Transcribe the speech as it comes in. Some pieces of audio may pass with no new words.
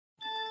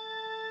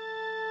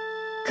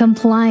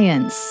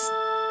Compliance,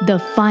 the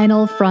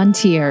final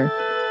frontier.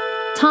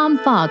 Tom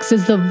Fox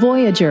is the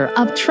voyager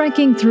of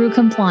trekking through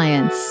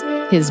compliance.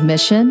 His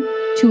mission?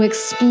 To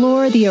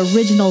explore the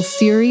original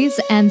series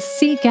and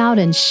seek out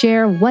and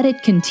share what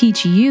it can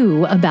teach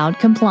you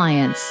about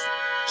compliance.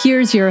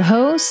 Here's your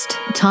host,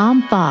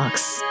 Tom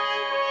Fox.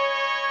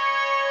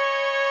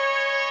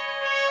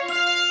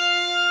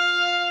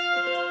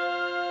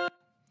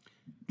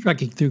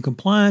 Trekking Through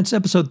Compliance,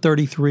 Episode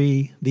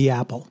 33, The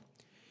Apple.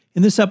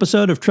 In this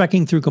episode of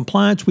Trekking Through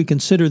Compliance, we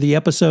consider the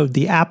episode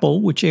The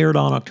Apple, which aired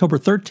on October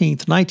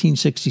 13th,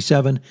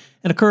 1967,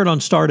 and occurred on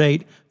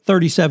Stardate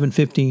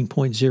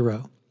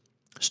 3715.0.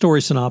 Story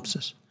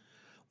synopsis.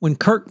 When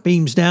Kirk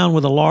beams down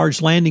with a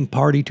large landing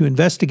party to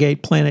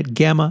investigate planet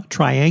Gamma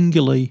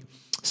Trianguli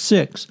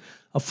 6,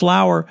 a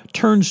flower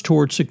turns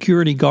toward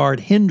security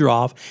guard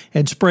Hendroff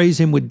and sprays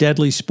him with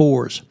deadly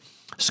spores.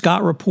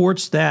 Scott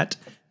reports that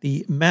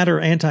the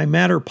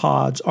matter-antimatter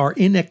pods are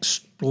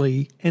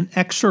inexorably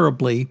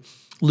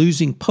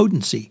losing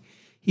potency.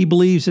 He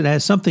believes it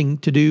has something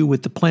to do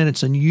with the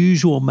planet's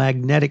unusual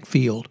magnetic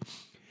field.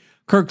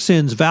 Kirk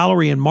sends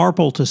Valerie and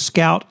Marple to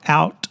scout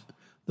out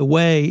the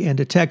way and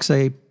detects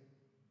to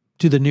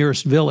the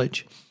nearest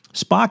village.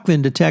 Spock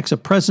then detects a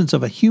presence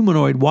of a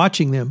humanoid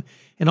watching them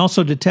and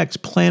also detects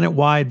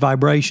planet-wide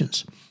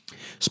vibrations.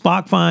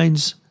 Spock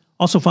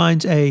also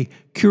finds a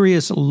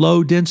curious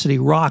low-density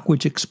rock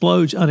which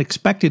explodes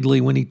unexpectedly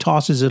when he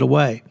tosses it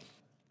away.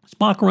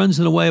 Spock runs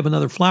in the way of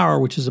another flower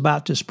which is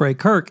about to spray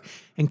Kirk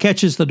and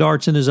catches the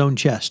darts in his own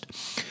chest.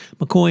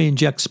 McCoy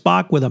injects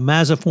Spock with a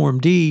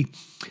Maziform D,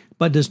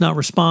 but does not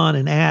respond,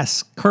 and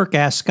Kirk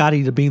asks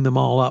Scotty to beam them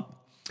all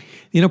up.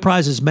 The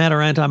Enterprise's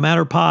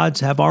matter-antimatter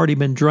pods have already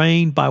been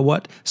drained by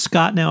what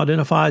Scott now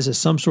identifies as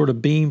some sort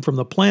of beam from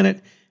the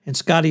planet, and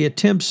Scotty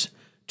attempts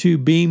to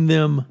beam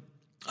them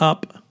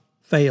up,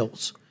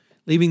 fails,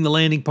 leaving the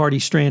landing party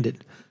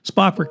stranded.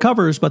 Spock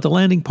recovers, but the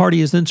landing party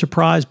is then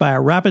surprised by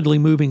a rapidly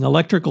moving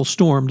electrical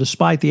storm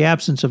despite the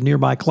absence of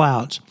nearby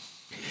clouds.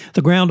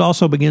 The ground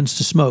also begins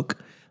to smoke.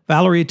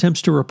 Valerie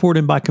attempts to report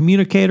him by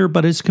communicator,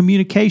 but his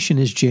communication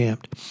is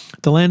jammed.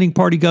 The landing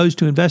party goes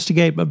to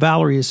investigate, but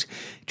Valerie is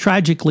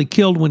tragically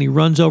killed when he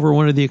runs over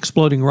one of the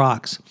exploding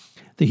rocks.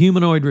 The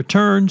humanoid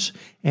returns,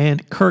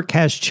 and Kirk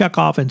has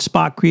Chekhov and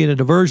Spock create a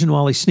diversion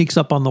while he sneaks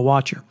up on the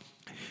Watcher.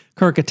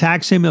 Kirk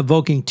attacks him,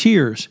 evoking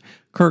tears.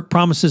 Kirk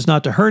promises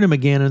not to hurt him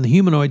again, and the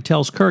humanoid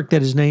tells Kirk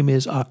that his name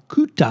is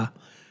Akuta,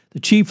 the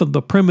chief of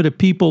the primitive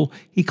people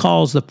he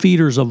calls the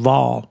Feeders of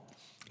Vol.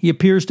 He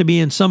appears to be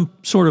in some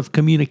sort of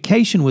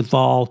communication with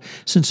Vol,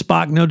 since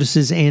Spock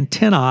notices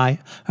antennae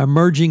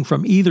emerging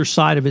from either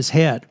side of his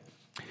head.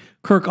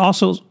 Kirk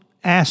also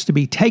asks to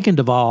be taken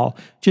to Vol,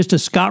 just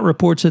as Scott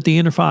reports that the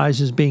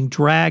Enterprise is being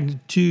dragged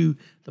to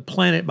the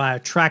planet by a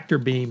tractor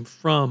beam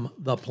from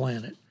the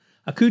planet.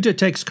 Akuta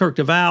takes Kirk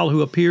to Val,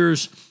 who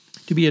appears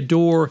to be a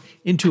door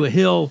into a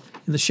hill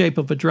in the shape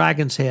of a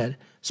dragon's head.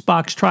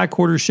 Spock's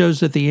tricorder shows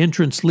that the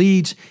entrance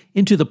leads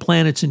into the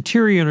planet's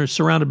interior and is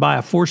surrounded by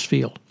a force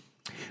field.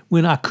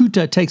 When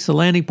Akuta takes the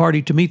landing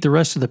party to meet the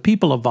rest of the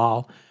people of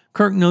Val,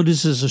 Kirk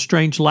notices a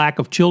strange lack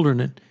of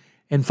children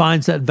and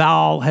finds that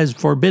Val has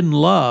forbidden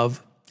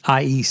love,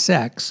 i.e.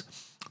 sex,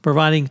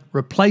 providing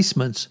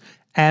replacements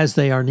as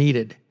they are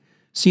needed.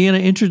 Sienna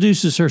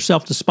introduces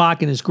herself to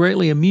Spock and is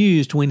greatly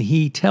amused when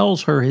he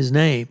tells her his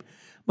name.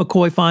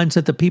 McCoy finds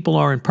that the people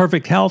are in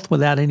perfect health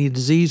without any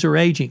disease or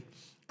aging.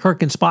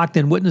 Kirk and Spock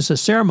then witness a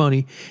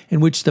ceremony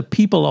in which the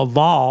people of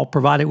Val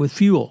provide it with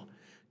fuel.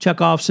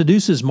 Chekhov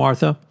seduces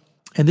Martha,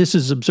 and this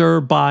is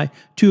observed by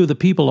two of the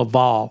people of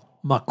Val,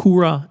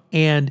 Makura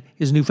and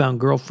his newfound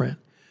girlfriend,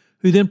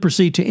 who then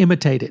proceed to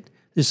imitate it.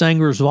 This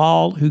angers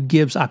Val, who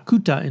gives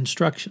Akuta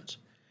instructions.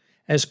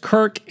 As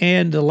Kirk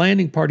and the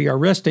landing party are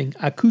resting,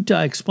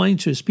 Akuta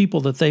explains to his people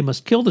that they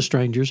must kill the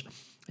strangers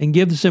and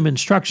gives them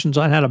instructions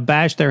on how to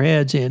bash their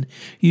heads in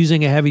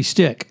using a heavy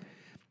stick.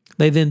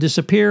 They then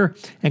disappear,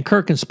 and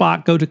Kirk and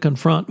Spock go to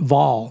confront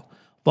Val.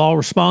 Val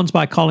responds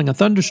by calling a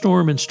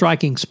thunderstorm and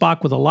striking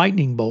Spock with a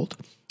lightning bolt.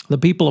 The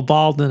people of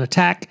Val then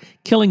attack,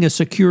 killing a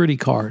security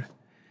guard.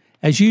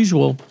 As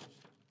usual,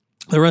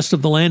 the rest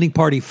of the landing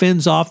party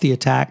fends off the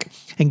attack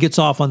and gets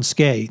off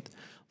unscathed.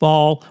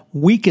 Val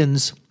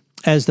weakens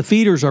as the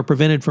feeders are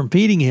prevented from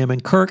feeding him,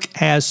 and Kirk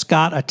has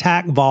Scott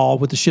attack Val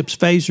with the ship's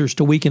phasers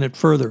to weaken it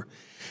further.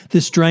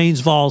 This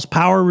drains Val's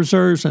power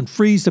reserves and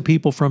frees the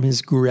people from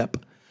his grip.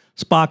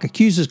 Spock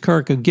accuses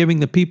Kirk of giving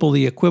the people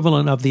the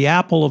equivalent of the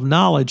apple of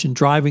knowledge and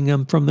driving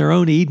them from their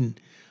own Eden.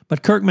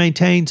 But Kirk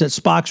maintains that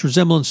Spock's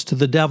resemblance to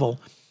the devil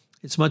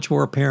is much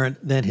more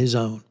apparent than his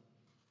own.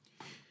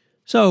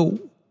 So,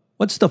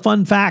 what's the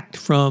fun fact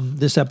from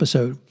this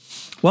episode?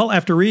 Well,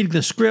 after reading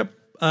the script,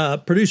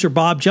 producer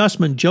Bob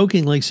Justman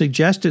jokingly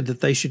suggested that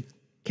they should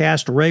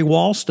cast Ray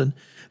Walston,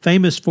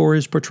 famous for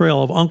his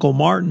portrayal of Uncle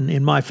Martin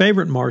in My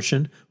Favorite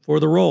Martian, for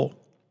the role.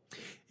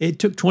 It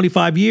took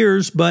 25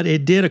 years, but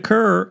it did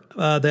occur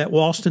that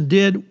Walston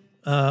did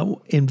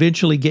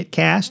eventually get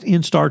cast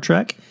in Star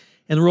Trek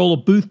in the role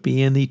of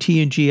Boothby in the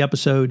TNG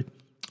episode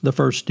The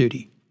First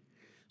Duty.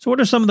 So what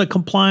are some of the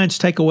compliance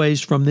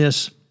takeaways from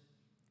this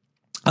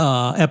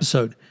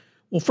episode?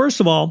 Well, first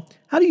of all,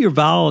 how do you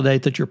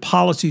validate that your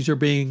policies are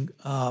being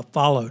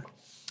followed?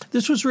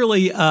 This was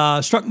really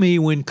struck me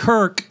when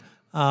Kirk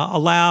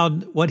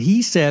allowed what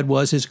he said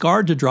was his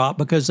guard to drop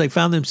because they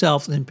found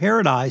themselves in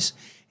paradise,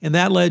 and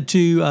that led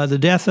to the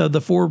death of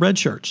the 4 red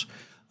shirts.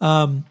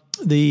 Kirk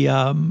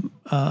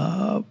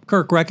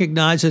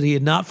recognized that he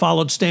had not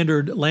followed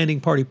standard landing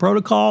party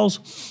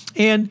protocols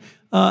and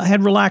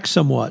had relaxed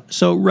somewhat.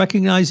 So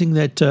recognizing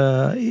that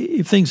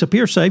if things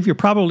appear safe, you're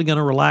probably going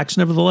to relax.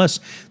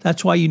 Nevertheless,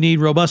 that's why you need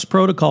robust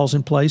protocols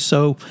in place.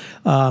 So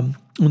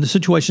when the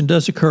situation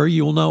does occur,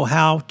 you will know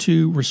how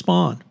to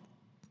respond.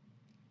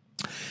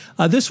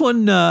 This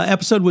one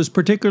episode was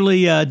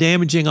particularly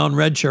damaging on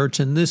red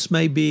shirts, and this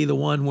may be the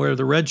one where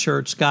the red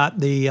shirts got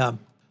the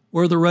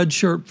where the red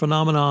shirt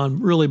phenomenon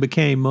really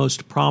became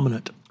most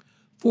prominent.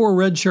 4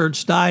 red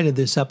shirts died in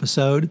this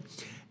episode,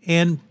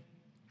 and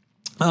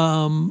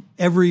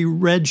every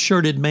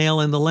red-shirted male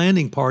in the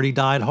landing party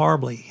died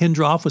horribly.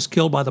 Hindroff was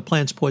killed by the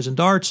plant's poison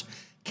darts,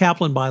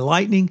 Kaplan by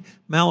lightning,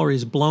 Mallory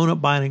is blown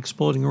up by an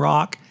exploding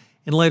rock,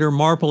 and later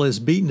Marple is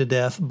beaten to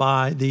death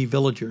by the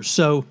villagers.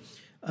 So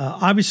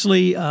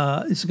obviously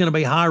this is going to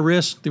be high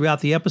risk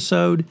throughout the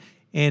episode,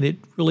 and it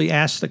really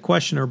asks the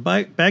question, or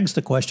begs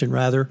the question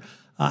rather,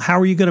 how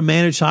are you going to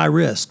manage high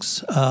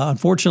risks?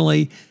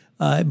 Unfortunately,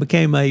 it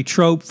became a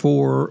trope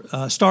for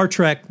Star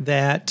Trek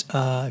that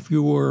if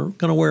you were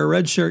going to wear a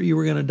red shirt, you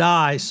were going to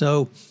die.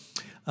 So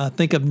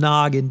think of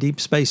Nog in Deep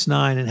Space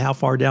Nine and how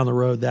far down the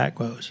road that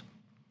goes.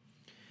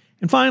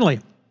 And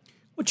finally,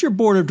 what's your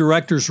board of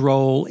directors'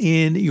 role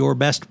in your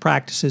best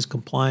practices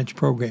compliance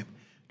program?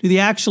 Do they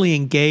actually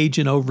engage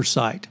in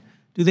oversight?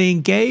 Do they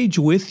engage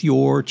with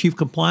your chief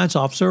compliance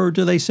officer, or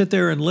do they sit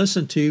there and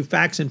listen to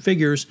facts and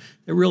figures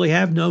that really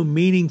have no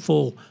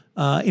meaningful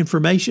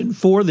information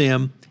for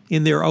them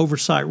in their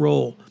oversight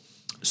role?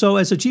 So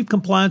as a chief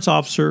compliance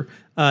officer,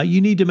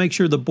 you need to make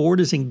sure the board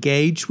is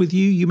engaged with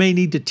you. You may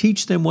need to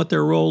teach them what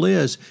their role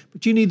is,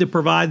 but you need to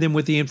provide them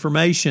with the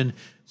information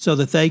so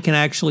that they can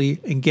actually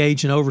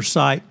engage in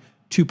oversight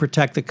to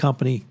protect the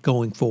company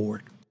going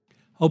forward.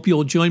 Hope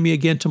you'll join me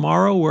again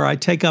tomorrow where I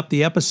take up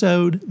the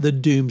episode, The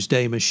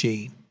Doomsday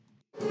Machine.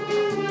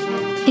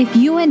 If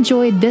you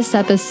enjoyed this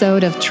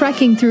episode of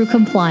Trekking Through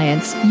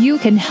Compliance, you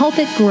can help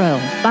it grow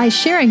by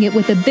sharing it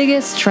with the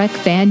biggest Trek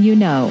fan you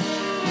know.